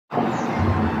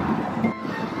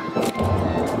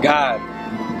God,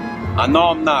 I know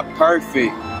I'm not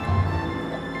perfect.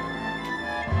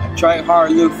 I try hard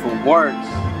to look for work.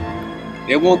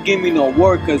 They won't give me no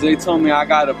work because they told me I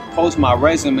gotta post my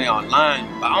resume online,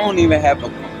 but I don't even have a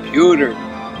computer.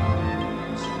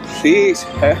 Please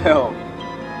help.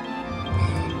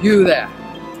 You there.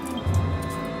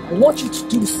 I want you to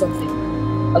do something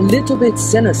a little bit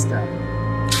sinister.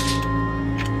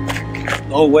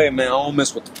 No way, man. I don't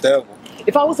mess with the devil.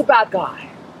 If I was a bad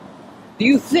guy, do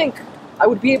you think I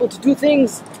would be able to do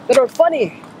things that are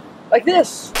funny? Like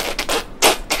this?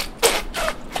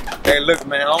 Hey, look,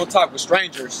 man. I don't talk with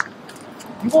strangers.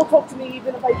 You won't talk to me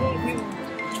even if I gave you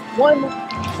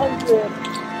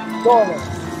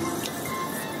 $100.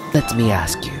 Let me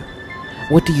ask you,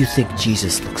 what do you think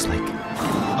Jesus looks like?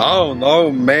 I don't know.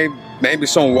 Maybe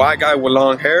some white guy with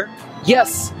long hair?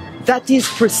 Yes, that is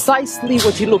precisely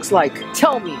what he looks like.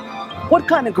 Tell me, what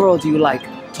kind of girl do you like?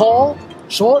 Tall,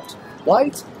 short,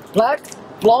 white, black,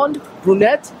 blonde,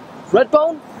 brunette,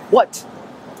 redbone? What?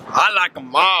 I like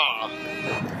them all.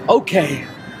 Okay,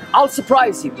 I'll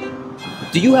surprise you.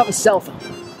 Do you have a cell phone?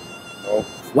 No.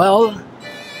 Well,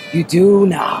 you do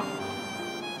now.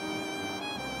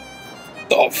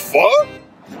 The fuck?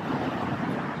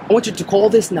 I want you to call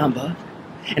this number,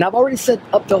 and I've already set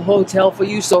up the hotel for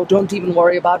you, so don't even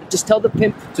worry about it. Just tell the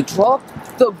pimp to drop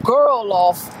the girl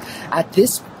off at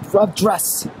this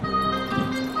address.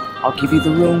 I'll give you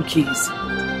the room keys.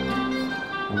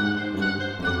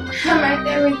 I'm right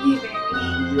there with you, baby.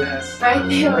 Yes. Right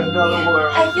there with you.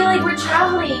 World. I feel like we're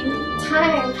traveling.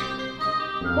 Time.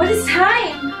 What is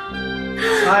time?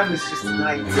 Time is just an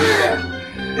idea.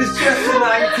 It's just an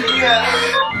idea.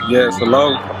 Yes,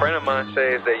 hello? A friend of mine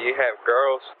says that you have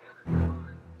girls.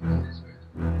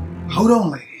 Hold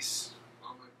on, ladies. I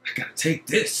gotta take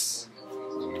this.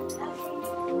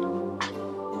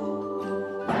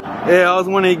 Yeah, I was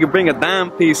wondering if you could bring a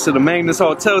dime piece to the Magnus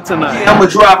Hotel tonight. Yeah, I'm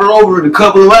gonna drive her over in a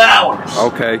couple of hours.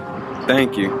 Okay,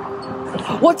 thank you.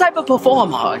 What type of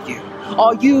performer are you?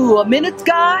 Are you a minute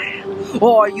guy?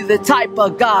 Or are you the type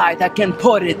of guy that can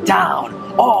put it down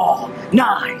all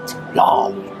night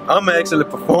long? I'm an excellent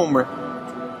performer.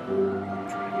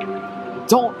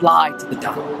 Don't lie to the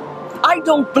devil. I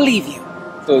don't believe you.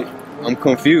 So, I'm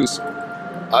confused.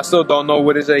 I still don't know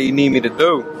what it is that you need me to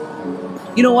do.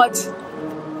 You know what?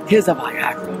 Here's a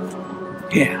Viagra.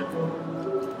 Here.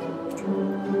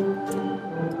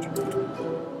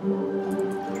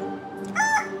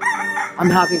 I'm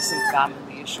having some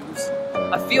family issues.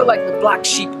 I feel like the black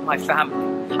sheep of my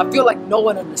family. I feel like no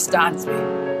one understands me.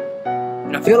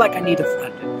 And I feel like I need a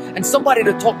friend and somebody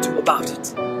to talk to about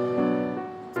it.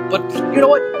 But you know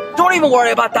what? Don't even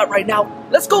worry about that right now.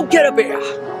 Let's go get a beer.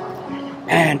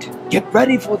 And get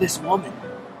ready for this woman.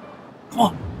 Come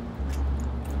on.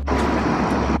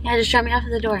 Yeah, just drop me off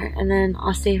at the door, and then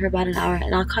I'll stay for about an hour,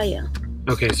 and I'll call you.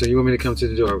 Okay, so you want me to come to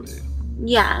the door with you?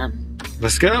 Yeah.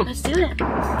 Let's go. Let's do it.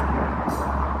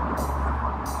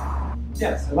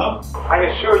 Yes, hello? I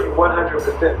assure you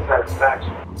 100%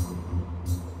 satisfaction.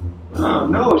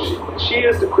 No, she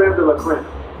is the creme de la creme.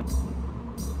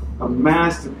 A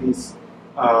masterpiece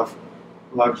of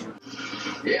luxury.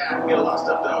 Yeah, I can get a lot of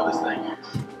stuff done with this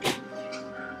thing.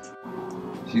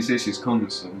 She says she's coming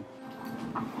soon.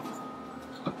 I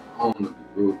don't want to be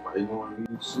rude, but you know what I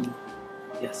mean? Soon.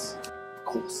 Yes, of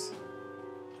course.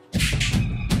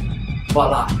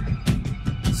 Voila.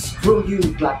 Screw you,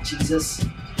 Black Jesus.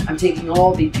 I'm taking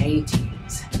all the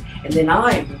paintings, and then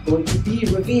I'm going to be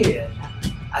revered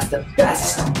as the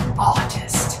best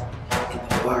artist in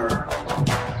the world.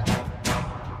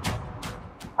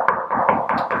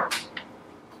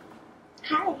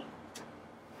 Hi.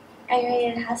 Are you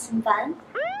ready to have some fun?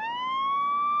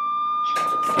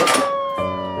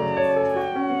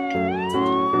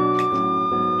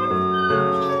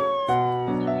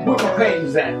 Where my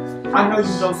paintings at? I know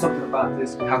you know something about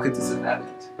this. How could this have happened?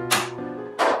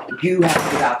 You have to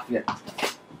get out of here.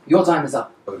 Your time is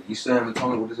up. You still haven't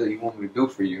told me what it is that you want me to do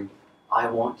for you. I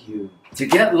want you to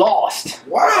get lost.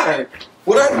 Why?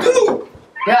 What'd I do?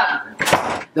 Yeah.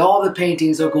 All the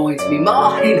paintings are going to be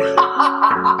mine.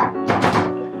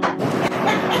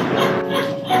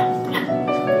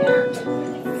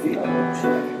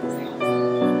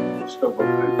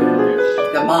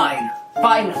 They're mine.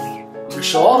 Finally. I'm going to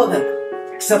show all of them,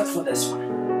 except for this one.